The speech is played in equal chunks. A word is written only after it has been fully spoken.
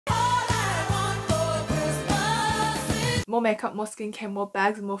More makeup, more skincare, more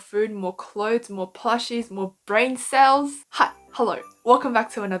bags, more food, more clothes, more plushies, more brain cells. Hi, hello, welcome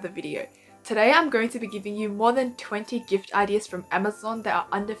back to another video. Today I'm going to be giving you more than 20 gift ideas from Amazon that are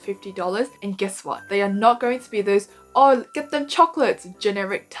under $50, and guess what? They are not going to be those, oh, get them chocolates,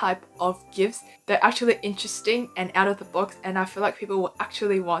 generic type of gifts. They're actually interesting and out of the box, and I feel like people will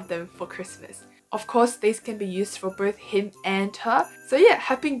actually want them for Christmas. Of course, these can be used for both him and her. So yeah,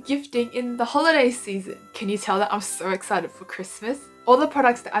 happy gifting in the holiday season. Can you tell that I'm so excited for Christmas? All the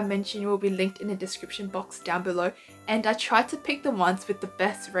products that I mentioned will be linked in the description box down below, and I tried to pick the ones with the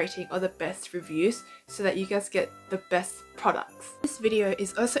best rating or the best reviews so that you guys get the best products. This video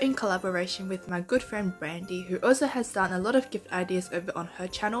is also in collaboration with my good friend Brandy, who also has done a lot of gift ideas over on her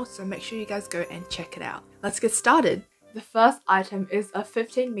channel, so make sure you guys go and check it out. Let's get started! The first item is a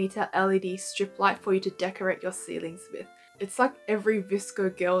 15-meter LED strip light for you to decorate your ceilings with. It's like every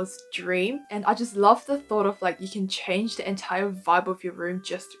Visco girl's dream, and I just love the thought of like you can change the entire vibe of your room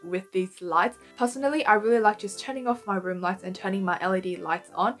just with these lights. Personally, I really like just turning off my room lights and turning my LED lights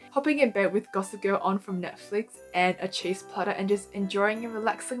on, hopping in bed with Gossip Girl on from Netflix and a cheese platter and just enjoying and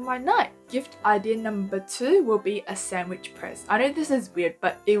relaxing my night. Gift idea number 2 will be a sandwich press. I know this is weird,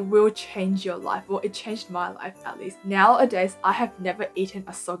 but it will change your life. Well, it changed my life at least. Nowadays, I have never eaten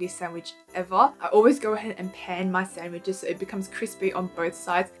a soggy sandwich ever. I always go ahead and pan my sandwiches so it becomes crispy on both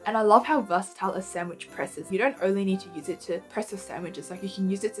sides, and I love how versatile a sandwich press is. You don't only need to use it to press your sandwiches, like you can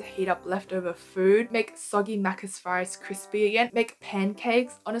use it to heat up leftover food, make soggy Macca's fries crispy again, make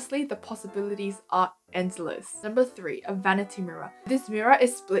pancakes. Honestly, the possibilities are endless. Number 3, a vanity mirror. This mirror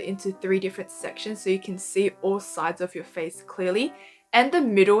is split into 3 different sections so you can see all sides of your face clearly, and the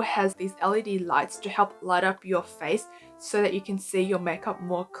middle has these LED lights to help light up your face so that you can see your makeup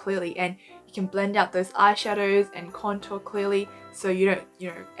more clearly, and you can blend out those eyeshadows and contour clearly so you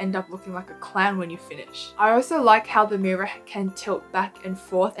don't, end up looking like a clown when you finish. I also like how the mirror can tilt back and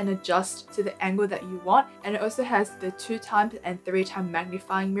forth and adjust to the angle that you want, and it also has the 2x and 3x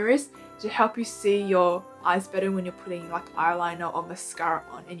magnifying mirrors to help you see your eyes better when you're putting like eyeliner or mascara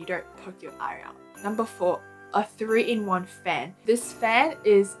on and you don't poke your eye out. Number 4, a 3-in-1 fan. This fan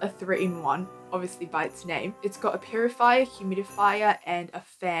is a 3-in-1, obviously by its name. It's got a purifier, humidifier, and a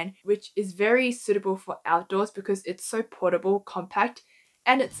fan, which is very suitable for outdoors because it's so portable, compact,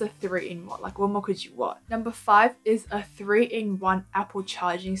 and it's a 3-in-1. Like, what more could you want? Number 5 is a 3-in-1 Apple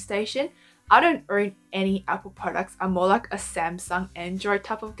charging station. I don't own any Apple products. I'm more like a Samsung Android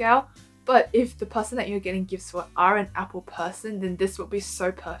type of gal. But if the person that you're getting gifts for are an Apple person, then this will be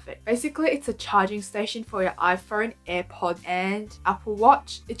so perfect. Basically, it's a charging station for your iPhone, Airpods, and Apple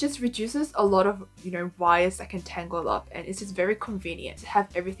Watch. It just reduces a lot of, wires that can tangle up, and it's just very convenient to have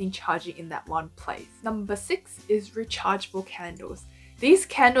everything charging in that one place. Number 6 is rechargeable candles. These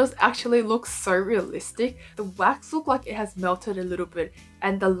candles actually look so realistic. The wax looks like it has melted a little bit,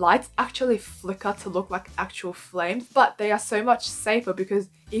 and the lights actually flicker to look like actual flames, but they are so much safer because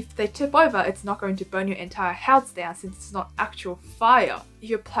if they tip over, it's not going to burn your entire house down since it's not actual fire. If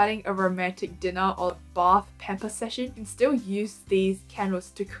you're planning a romantic dinner or bath pamper session, you can still use these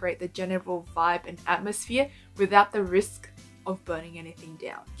candles to create the general vibe and atmosphere without the risk of burning anything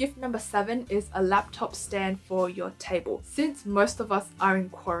down. Gift number 7 is a laptop stand for your table. Since most of us are in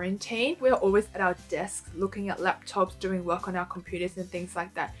quarantine, we're always at our desks looking at laptops, doing work on our computers and things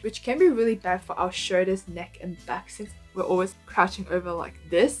like that, which can be really bad for our shoulders, neck and back since we're always crouching over like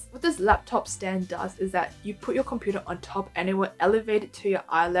this. What this laptop stand does is that you put your computer on top and it will elevate it to your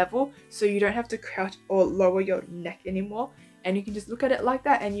eye level so you don't have to crouch or lower your neck anymore. And you can just look at it like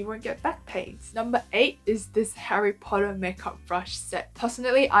that and you won't get back pains. Number 8 is this Harry Potter makeup brush set.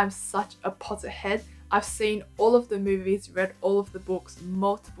 Personally, I'm such a Potterhead. I've seen all of the movies, read all of the books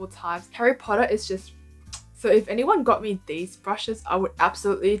multiple times. Harry Potter is just... So if anyone got me these brushes, I would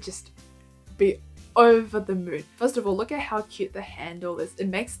absolutely just be over the moon. First of all, look at how cute the handle is. It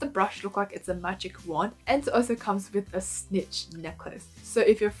makes the brush look like it's a magic wand, and it also comes with a snitch necklace. So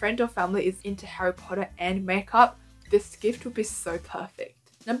if your friend or family is into Harry Potter and makeup, this gift would be so perfect.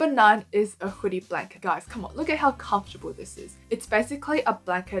 Number 9 is a hoodie blanket. Guys, come on, look at how comfortable this is. It's basically a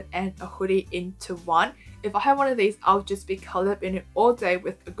blanket and a hoodie into one. If I had one of these, I'll just be curled up in it all day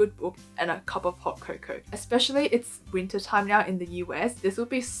with a good book and a cup of hot cocoa. Especially it's winter time now in the US, this will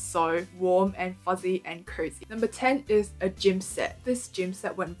be so warm and fuzzy and cozy. Number 10 is a gym set. This gym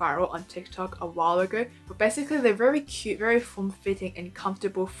set went viral on TikTok a while ago, but basically they're very cute, very form-fitting and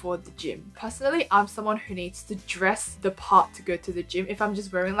comfortable for the gym. Personally, I'm someone who needs to dress the part to go to the gym. If I'm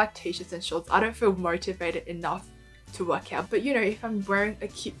just wearing like t-shirts and shorts, I don't feel motivated enough to work out. But if I'm wearing a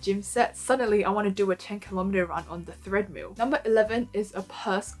cute gym set, suddenly I want to do a 10-kilometer run on the treadmill. Number 11 is a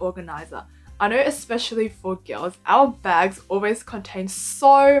purse organizer. I know especially for girls, our bags always contain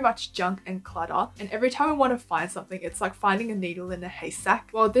so much junk and clutter, and every time we want to find something, it's like finding a needle in a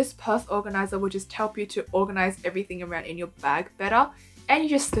haystack. Well, this purse organizer will just help you to organize everything around in your bag better, and you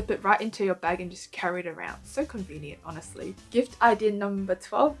just slip it right into your bag and just carry it around. So convenient, honestly. Gift idea number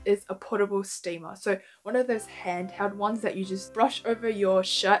 12 is a portable steamer. So one of those handheld ones that you just brush over your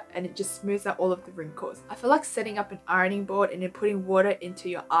shirt and it just smooths out all of the wrinkles. I feel like setting up an ironing board and then putting water into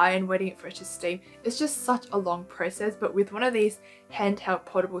your iron, waiting for it to steam, it's just such a long process. But with one of these handheld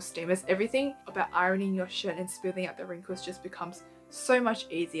portable steamers, everything about ironing your shirt and smoothing out the wrinkles just becomes so much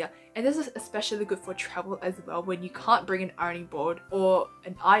easier. And this is especially good for travel as well, when you can't bring an ironing board or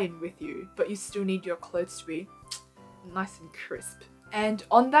an iron with you, but you still need your clothes to be nice and crisp. And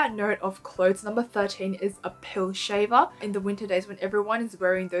on that note of clothes, number 13 is a pill shaver. In the winter days when everyone is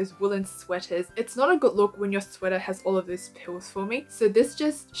wearing those woolen sweaters, it's not a good look when your sweater has all of those pills for me. So this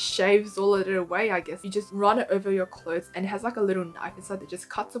just shaves all of it away, I guess. You just run it over your clothes and it has like a little knife inside that just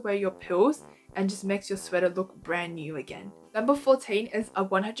cuts away your pills and just makes your sweater look brand new again. Number 14 is a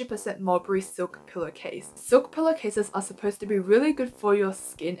 100% Mulberry silk pillowcase. Silk pillowcases are supposed to be really good for your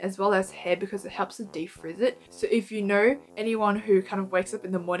skin as well as hair because it helps to defrizz it. So if you know anyone who kind of wakes up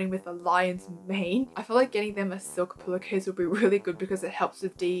in the morning with a lion's mane, I feel like getting them a silk pillowcase will be really good because it helps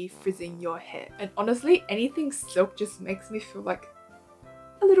with defrizzing your hair. And honestly, anything silk just makes me feel like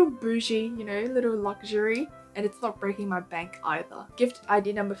a little bougie, you know, a little luxury. And it's not breaking my bank either. Gift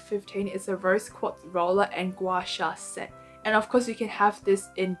idea number 15 is a rose quartz roller and GuaSha set. And of course you can have this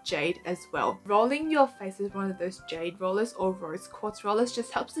in jade as well. Rolling your face with one of those jade rollers or rose quartz rollers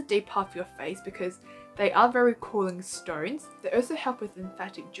just helps to depuff your face because they are very cooling stones. They also help with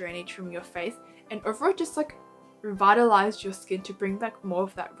lymphatic drainage from your face and overall just like revitalize your skin to bring back more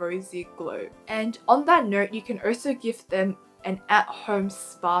of that rosy glow. And on that note, you can also gift them an at-home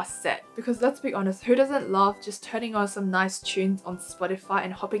spa set, because let's be honest, who doesn't love just turning on some nice tunes on Spotify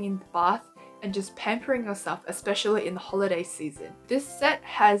and hopping in the bath and just pampering yourself, especially in the holiday season. This set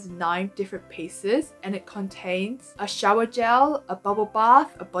has 9 different pieces and it contains a shower gel, a bubble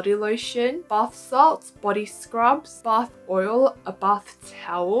bath, a body lotion, bath salts, body scrubs, bath oil, a bath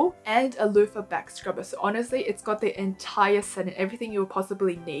towel, and a loofah back scrubber. So honestly, it's got the entire set and everything you will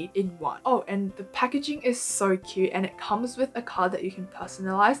possibly need in one. Oh, and the packaging is so cute and it comes with a card that you can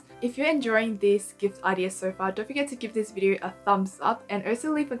personalize. If you're enjoying these gift ideas so far, don't forget to give this video a thumbs up and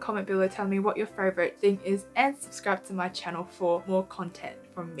also leave a comment below telling me what your favorite thing is and subscribe to my channel for more content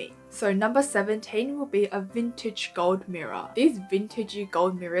from me. So number 17 will be a vintage gold mirror. These vintagey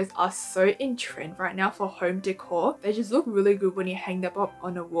gold mirrors are so in trend right now for home decor. They just look really good when you hang them up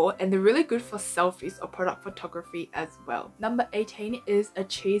on a wall and they're really good for selfies or product photography as well. Number 18 is a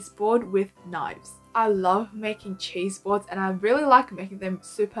cheese board with knives. I love making cheese boards and I really like making them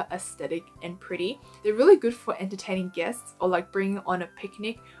super aesthetic and pretty. They're really good for entertaining guests or like bringing on a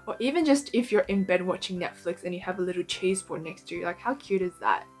picnic, or even just if you're in bed watching Netflix and you have a little cheese board next to you. Like, how cute is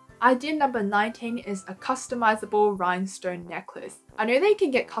that? Idea number 19 is a customizable rhinestone necklace. I know they can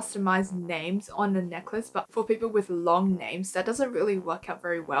get customized names on a necklace, but for people with long names, that doesn't really work out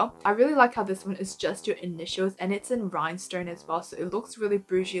very well. I really like how this one is just your initials and it's in rhinestone as well, so it looks really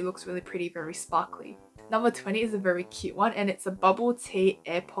bougie, looks really pretty, very sparkly. Number 20 is a very cute one and it's a bubble tea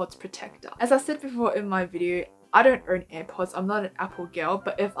Airpods protector. As I said before in my video, I don't own Airpods, I'm not an Apple girl,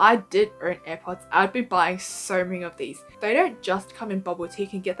 but if I did own Airpods, I'd be buying so many of these. They don't just come in bubble tea, you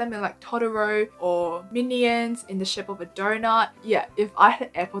can get them in like Totoro or Minions in the shape of a donut. Yeah, if I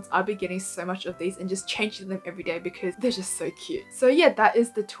had Airpods, I'd be getting so much of these and just changing them every day because they're just so cute. So yeah, that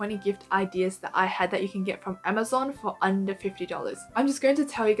is the 20 gift ideas that I had that you can get from Amazon for under $50. I'm just going to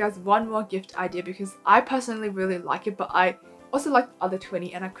tell you guys one more gift idea because I personally really like it, but I also like the other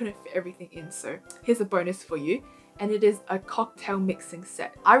 20 and I couldn't fit everything in, so here's a bonus for you. And it is a cocktail mixing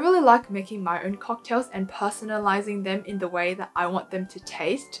set. I really like making my own cocktails and personalizing them in the way that I want them to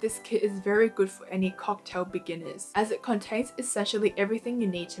taste. This kit is very good for any cocktail beginners as it contains essentially everything you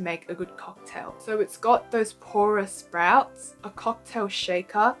need to make a good cocktail. So it's got those pourer sprouts, a cocktail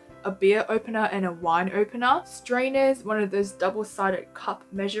shaker, a beer opener and a wine opener, strainers, one of those double-sided cup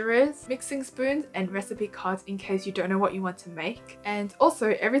measurers, mixing spoons, and recipe cards in case you don't know what you want to make. And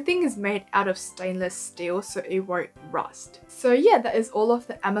also everything is made out of stainless steel so it won't rust. So yeah, that is all of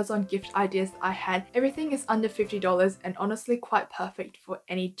the Amazon gift ideas I had. Everything is under $50 and honestly quite perfect for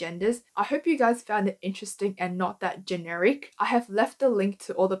any genders. I hope you guys found it interesting and not that generic. I have left a link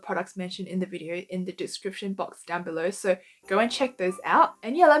to all the products mentioned in the video in the description box down below, so go and check those out.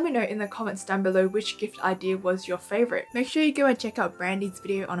 And yeah, let me know in the comments down below which gift idea was your favorite. Make sure you go and check out Brandy's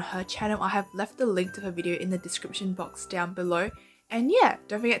video on her channel. I have left the link to her video in the description box down below. And yeah,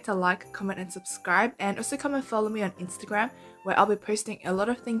 don't forget to like, comment and subscribe, and also come and follow me on Instagram where I'll be posting a lot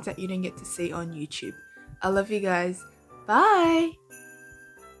of things that you don't get to see on YouTube. I love you guys. Bye!